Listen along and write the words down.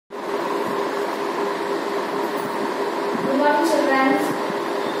children.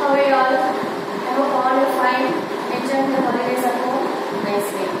 How are you all? I hope all are fine. Enjoying the holidays at home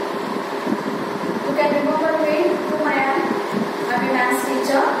nicely. You can remember me whom I am. I am a dance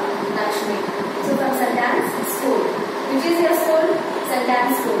teacher, Lakshmi. So from St. Anne's School. Which is your school? St.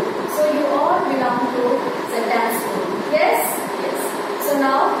 Anne's School. So you all belong to St. Anne's School. Yes? Yes. So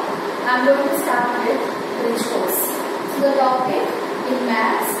now I am going to start with bridge course. So the topic in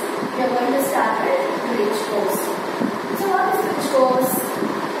maths, we are going to start with bridge course. So what is bridge course?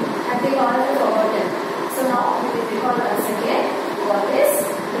 I think all have forgotten. So now we will recall once again what is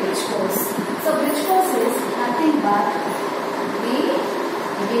bridge course. So bridge course is nothing but the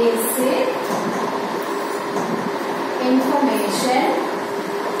basic information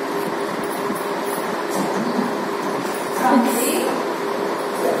from the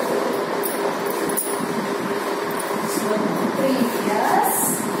previous class.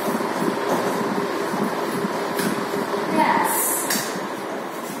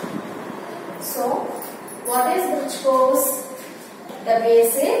 So, what is bridge course? The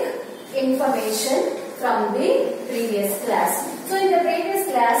basic information from the previous class. So, in the previous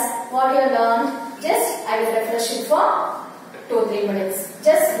class, what you learned, just I will refresh it for 2-3 minutes.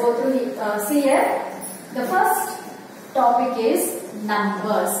 Just go through, see here. The first topic is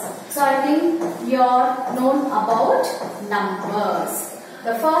numbers. So, I think you are known about numbers.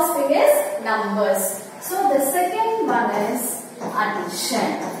 The first thing is numbers. So, the second one is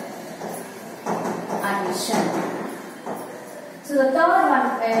addition. So, the third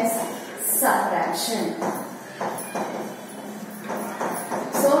one is subtraction.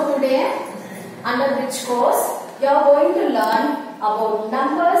 So, today under bridge course, you are going to learn about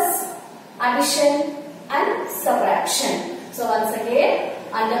numbers, addition and subtraction. So, once again,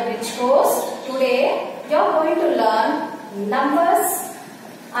 under bridge course, today you are going to learn numbers,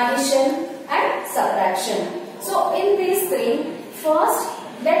 addition and subtraction. So, in these three, first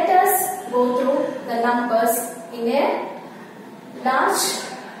let us go through the numbers in a large.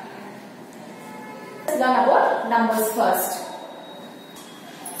 Let's learn about numbers first.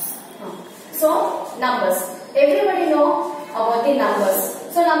 So, numbers. Everybody know about the numbers.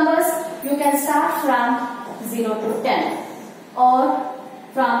 So, numbers you can start from 0 to 10 or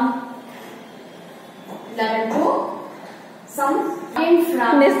from 11 to some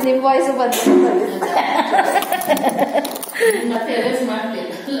from voice over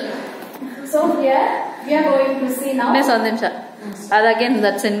So here we are going to see now. Again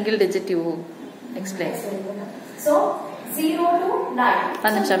that single digit you explain. So 0 to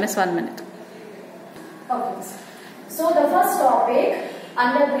 9. Miss 1 minute. Okay. So the first topic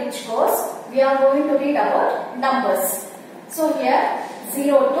under bridge course, we are going to read about numbers. So here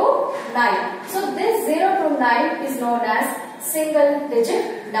 0 to 9. So this 0 to 9 is known as single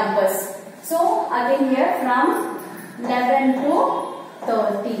digit numbers. So again here from 11 to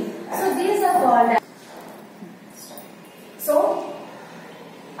 30. So these are called as. So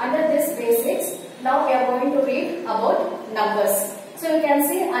under this basics, now we are going to read about numbers. So you can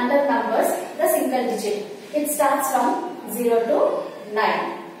see under numbers the single digit. It starts from 0 to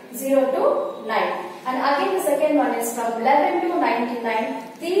 9. 0 to 9. And again the second one is from 11 to 99.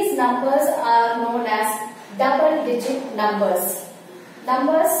 These numbers are known as double digit numbers.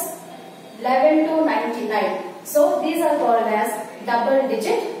 Numbers 11 to 99. So these are called as double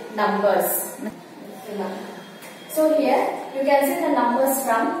digit numbers. So here you can see the numbers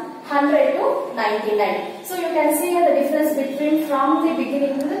from 100 to 99. So you can see here the difference between from the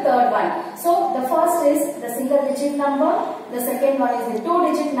beginning to the third one. So the first is the single digit number, the second one is the 2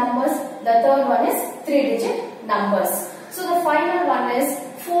 digit numbers, the third one is 3 digit numbers. So the final one is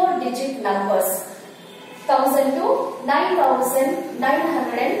 4 digit numbers. 1000 to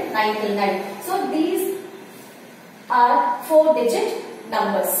 9999. So these are 4 digit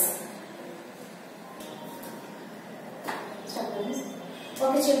numbers.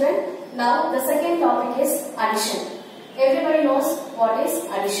 Okay children, now the second topic is addition. Everybody knows what is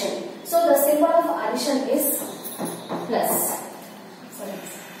addition. So the symbol of addition is plus.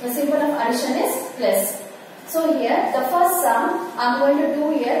 The symbol of addition is plus. So here the first sum I am going to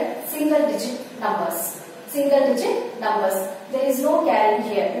do here single digit numbers. Single digit numbers. There is no carry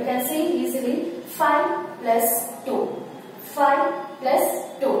here. You can see easily 5 plus 2. 5 plus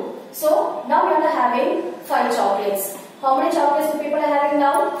 2. So now we are having 5 chocolates. How many chocolates people are having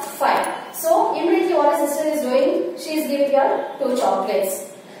now? 5. So immediately what your sister is doing? She is giving you 2 chocolates.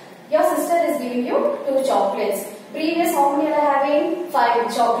 Your sister is giving you 2 chocolates. Previous how many are having?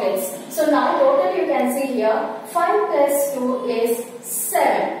 5 chocolates. So now total you can see here 5 plus 2 is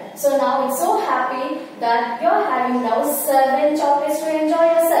 7. So now it's so happy that you are having now 7 chocolates to enjoy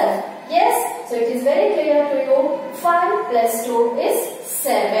yourself. Yes? So it is is very clear to you. 5 plus 2 is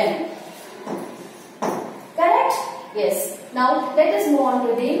 7. Correct? Yes. Now let us move on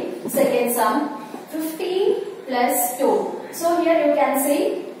to the second sum. 15 plus 2. So here you can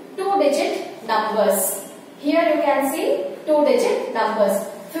see 2-digit numbers. Here you can see 2-digit numbers.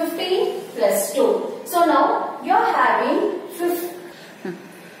 15 plus 2. So now you are having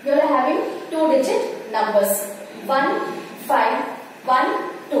 2-digit numbers. 1, 5, 1,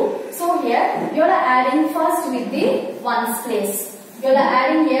 2. So here you are adding first with the ones place. You are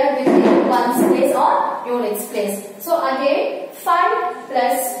adding here with the ones place or units place. So again 5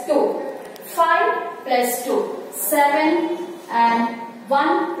 plus 2. 5 plus 2. 7 and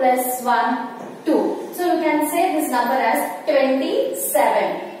 1 plus 1. 2. So you can say this number as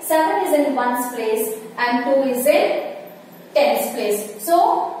 27. 7 is in ones place and 2 is in tens place.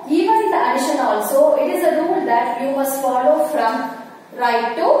 So even in the addition also, it is a rule that you must follow from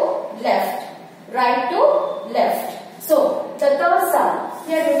right to left. Right to left. So the third sum,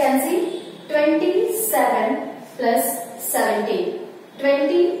 here you can see 27 plus 17.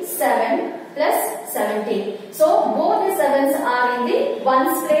 27 plus 17. So both the 7s are in the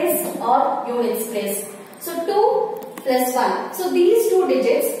ones place or units place. So 2 plus 1. So these 2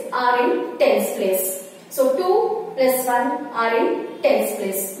 digits are in tens place. So 2 plus 1 are in tens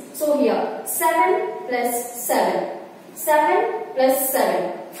place. So here 7 plus 7. 7 plus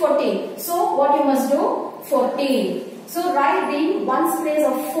 7. 14. So what you must do? 14. So write the ones place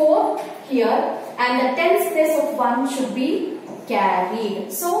of 4 here and the tens place of 1 should be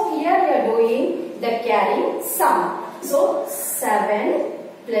carried. So here we are doing the carrying sum. So 7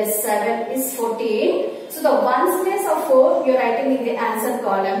 plus 7 is 14. So the ones place of 4 you are writing in the answer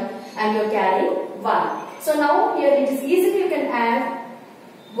column and you are carrying 1. So now here it is easily you can add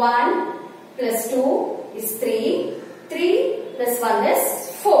 1 plus 2 is 3. 3 plus 1 is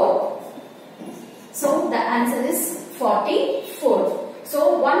 4. So the answer is 44.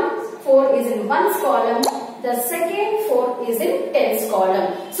 So 4 is in ones column. The second 4 is in tens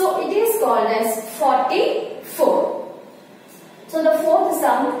column. So it is called as 44. So the fourth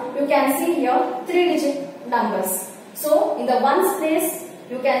sum, you can see here 3-digit numbers. So in the ones place,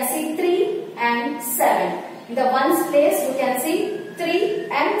 you can see 3 and 7. In the ones place, you can see 3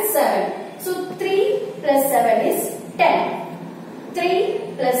 and 7. So 3 plus 7 is 10.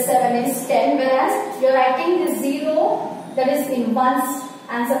 3 plus 7 is 10, whereas you are writing the 0 that is in ones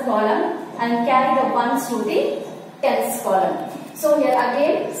answer column and carry the ones to the tens column. So here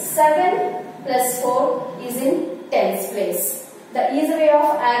again 7 plus 4 is in tens place. The easy way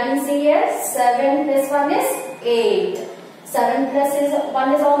of adding see here 7 plus 1 is 8. 7 plus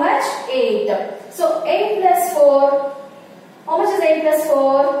 1 is how much? 8. So 8 plus 4. How much is 8 plus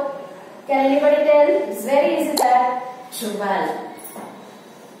 4? Can anybody tell? It's very easy that 12.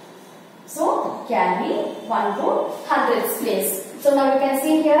 So carry 1 to hundreds place. So now you can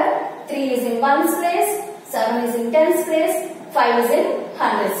see here 3 is in ones place, 7 is in tens place, 5 is in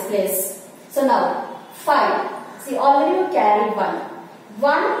hundreds place. So now 5. See already you carried 1.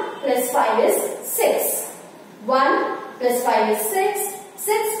 1 plus 5 is 6. 1 plus 5 is 6.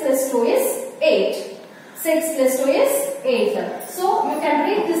 6 plus 2 is 8. 6 plus 2 is 8. So you can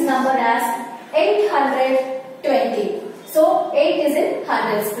read this number as 820. So 8 is in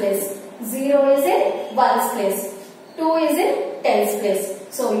hundreds place. 0 is in ones place. 2 is in tens place.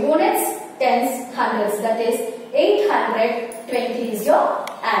 So units, tens, hundreds. That is 820 is your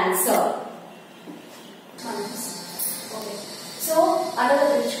answer. Okay. So under the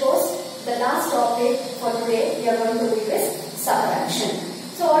bridge course, the last topic for today we are going to do is subtraction.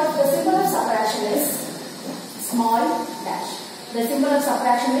 So the symbol of subtraction is small dash. The symbol of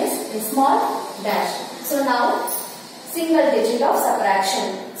subtraction is a small dash. So now single digit of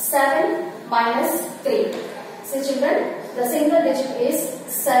subtraction. 7 minus 3. So children, the single digit is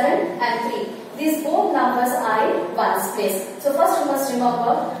 7 and 3. These both numbers are in ones place. So first you must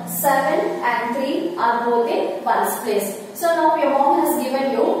remember 7 and 3 are both in ones place. So now your mom has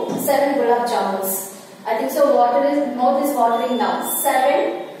given you 7 gulab jamuns. I think so mouth is watering now.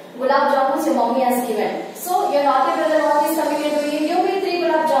 7 gulab jamuns your mommy has given. So your naughty brother what is coming and doing? Give me 3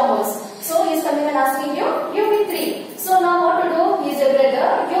 gulab jamuns. So he is coming and asking you, give me 3. So now what to do? He is a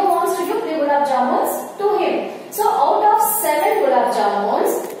brother. You wants to give 3 gulab jamuns to him. So out of 7 gulab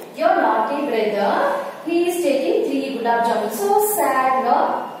jamuns, your naughty brother, he is taking 3 gulab jamuns. So sad, no?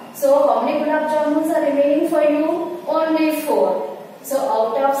 So how many gulab jamuns are remaining for you? Only 4. So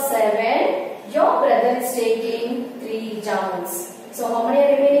out of 7, your brother is taking 3 jamuns. So how many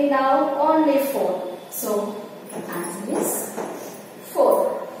are remaining now? Only 4. So answer is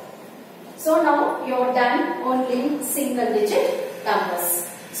 4. So now you have done only single digit numbers.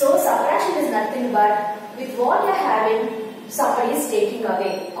 So subtraction is nothing but with what you are having, somebody is taking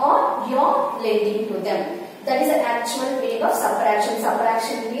away or you are lending to them. That is the actual meaning of subtraction.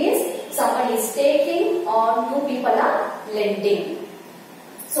 Subtraction means somebody is taking or two people are lending.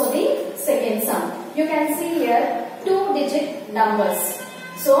 So the second sum. You can see here 2-digit numbers.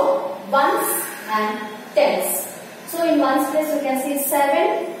 So ones and tens. So in ones place you can see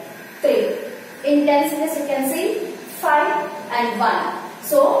 7, 3. In tens place you can see 5 and 1.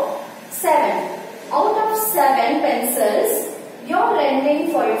 So 7. Out of 7 pencils, you are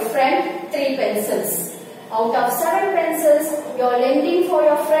lending for your friend 3 pencils. Out of 7 pencils, you are lending for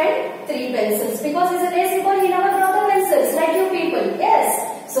your friend 3 pencils. Because he is a lazy boy, he never brought the pencils like you people.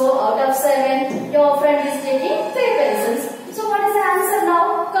 Yes. So out of 7, your friend is taking 3 pencils. So what is the answer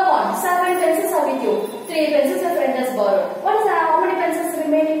now? Come on, 7 pencils are with you. 3 pencils your friend has borrowed. What is the, how many pencils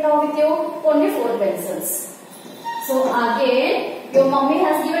remaining now with you? Only 4 pencils. So again, your mummy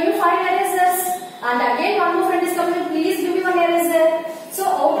has given you 5 erasers. And again one more friend is coming, please give me 1 eraser. So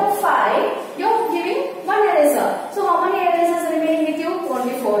out of 5, you are giving 1 eraser. So how many erasers are remaining with you?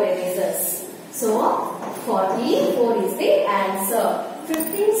 Only 4 erasers. So 44 is the answer.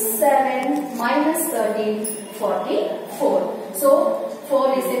 57 minus 13, 44. So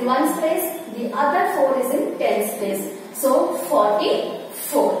 4 is in ones place, the other 4 is in tens place. So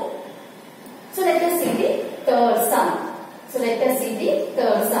 44. So let us see the third sum. So let us see the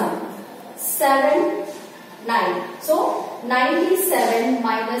third sum. 7, 9. So 97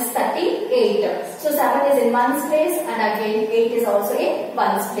 minus 38. So 7 is in ones place and again 8 is also in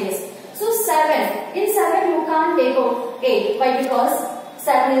ones place. So 7. In 7 you can't take out 8. Why? Because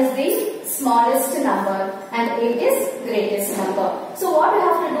 7 is the smallest number and 8 is greatest number. So what you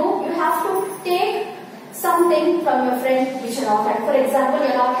have to do? You have to take something from your friend which you are not having. For example,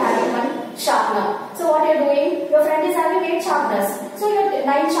 you are not having one sharpener. So what you are doing? Your friend is having 8 sharpeners. So your 9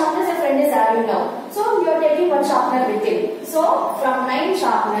 sharpeners your friend is having now. So you are taking one sharpener with him. So from 9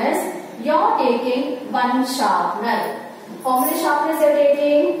 sharpeners, you are taking one sharpener. How many sharpeners you are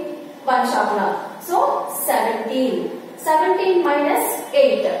taking? One sharpener. So 17. 17 minus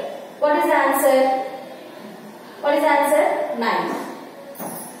 8. What is the answer? What is the answer? 9.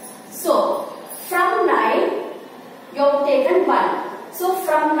 So from 9, you have taken 1. So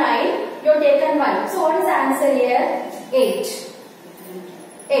from 9, you have taken 1. So what is the answer here? 8.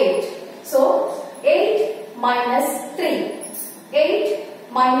 8. So 8 minus 3. 8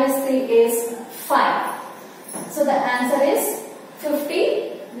 minus 3 is 5. So the answer is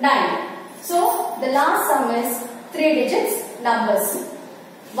 59. So the last sum is 3 digits numbers.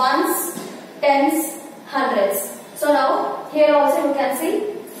 Ones, tens, hundreds. So now here also you can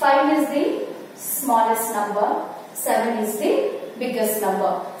see 5 is the smallest number, 7 is the biggest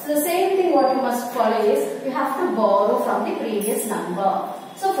number. So the same thing what you must follow is you have to borrow from the previous number.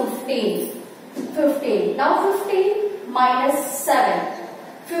 So 15. 15. Now 15 minus 7.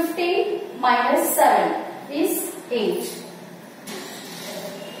 15 minus 7 is 8.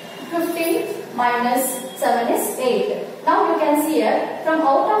 15 minus 7 is 8. Now you can see here from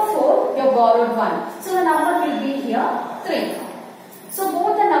out of 4 you borrowed 1. So the number will be here 3. So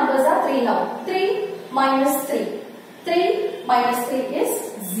both the numbers are 3 now. 3 minus 3. 3 minus 3 is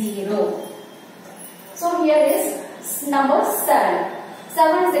 0. So here is number 7.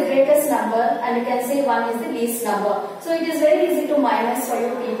 7 is the greatest number and you can say 1 is the least number. So it is very easy to minus for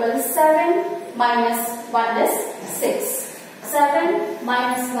you people. 7 minus 1 is 6. 7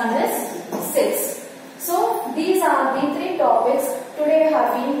 minus 1 is 6. So these are the 3 topics today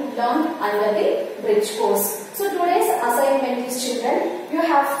have been learned under the bridge course. So today's assignment is children, you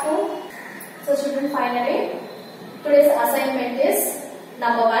have to, so children finally, today's assignment is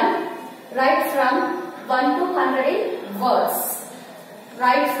number 1, write from 1 to 100 in words.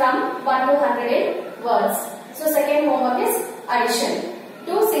 Write from 1 to 100 in words. So second homework is addition.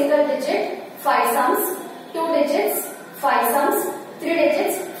 2 single digit, 5 sums, 2 digits, 5 sums, 3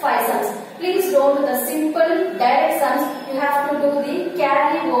 digits, 5 sums. Please don't do the simple direct sums. You have to do the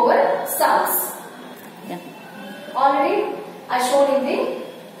carry over sums. Yeah. Already I showed in the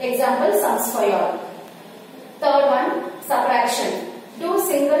example sums for you all. Third one, subtraction. 2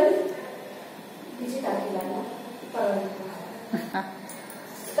 single digit.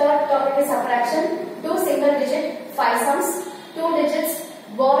 Third topic is subtraction. 2 single digit, 5 sums, 2 digits,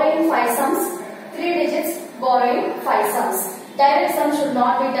 borrowing 5 sums, 3 digits, borrowing 5 sums. Direct sum should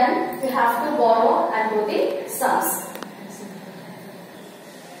not be done. You have to borrow and do the sums.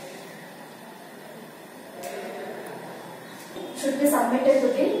 Should be submitted to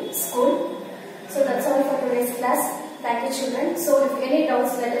the school. So that's all for today's class. Thank you children. So if any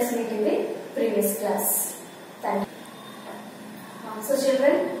doubts, let us meet in the previous class. Thank you. So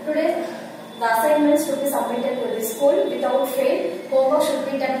children, today The assignments should be submitted to the school without fail. Homework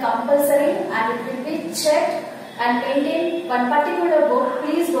should be done compulsory and it will be checked, and maintain one particular book.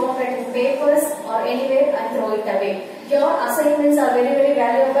 Please don't write in papers or anywhere and throw it away. Your assignments are very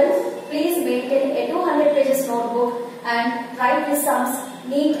valuable. Please maintain a 200 pages notebook and write the sums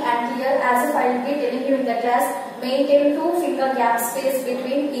neat and clear as if I will be telling you in the class. Maintain 2 finger gap space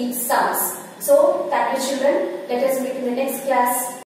between each sums. So, thank you children. Let us meet in the next class.